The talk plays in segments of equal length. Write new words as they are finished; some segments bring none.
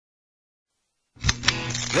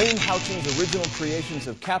Wayne Houchin's original creations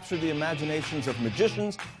have captured the imaginations of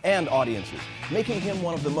magicians and audiences, making him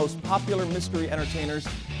one of the most popular mystery entertainers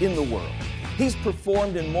in the world. He's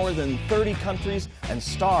performed in more than 30 countries and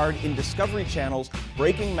starred in Discovery Channel's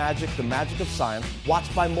Breaking Magic, The Magic of Science,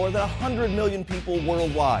 watched by more than 100 million people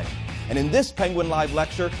worldwide. And in this Penguin Live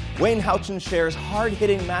lecture, Wayne Houchin shares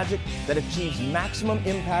hard-hitting magic that achieves maximum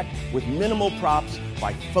impact with minimal props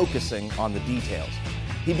by focusing on the details.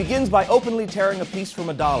 He begins by openly tearing a piece from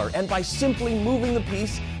a dollar, and by simply moving the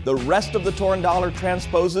piece, the rest of the torn dollar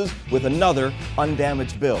transposes with another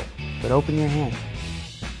undamaged bill. But open your hand.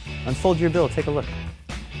 Unfold your bill, take a look.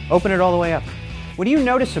 Open it all the way up. What do you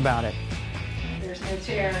notice about it? There's no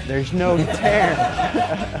tear. There's no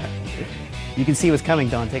tear. You can see what's coming,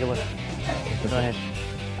 Dawn. Take a look. Go ahead.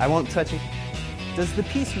 I won't touch it. Does the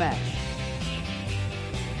piece match?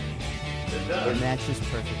 It does. It matches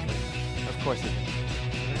perfectly. Of course it does.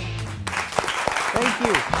 Thank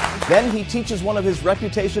you. Then he teaches one of his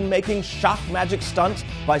reputation-making shock magic stunts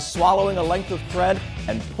by swallowing a length of thread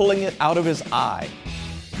and pulling it out of his eye.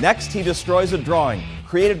 Next, he destroys a drawing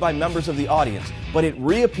created by members of the audience, but it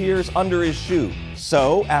reappears under his shoe.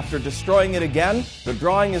 So, after destroying it again, the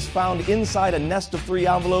drawing is found inside a nest of 3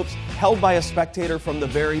 envelopes held by a spectator from the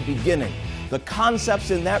very beginning. The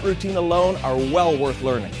concepts in that routine alone are well worth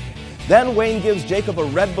learning. Then Wayne gives Jacob a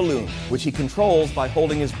red balloon, which he controls by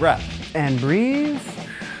holding his breath. And breathe.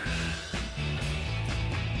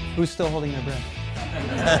 Who's still holding their breath?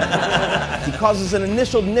 He causes an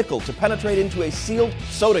initial nickel to penetrate into a sealed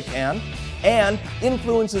soda can and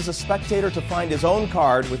influences a spectator to find his own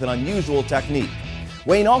card with an unusual technique.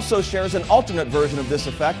 Wayne also shares an alternate version of this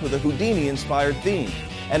effect with a Houdini-inspired theme.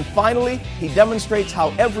 And finally, he demonstrates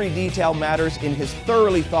how every detail matters in his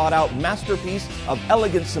thoroughly thought-out masterpiece of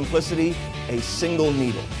elegant simplicity, a single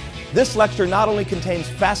needle. This lecture not only contains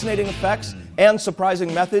fascinating effects and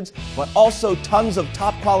surprising methods, but also tons of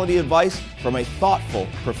top-quality advice from a thoughtful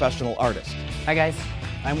professional artist. Hi guys,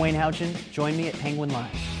 I'm Wayne Houchin. Join me at Penguin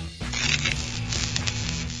Live.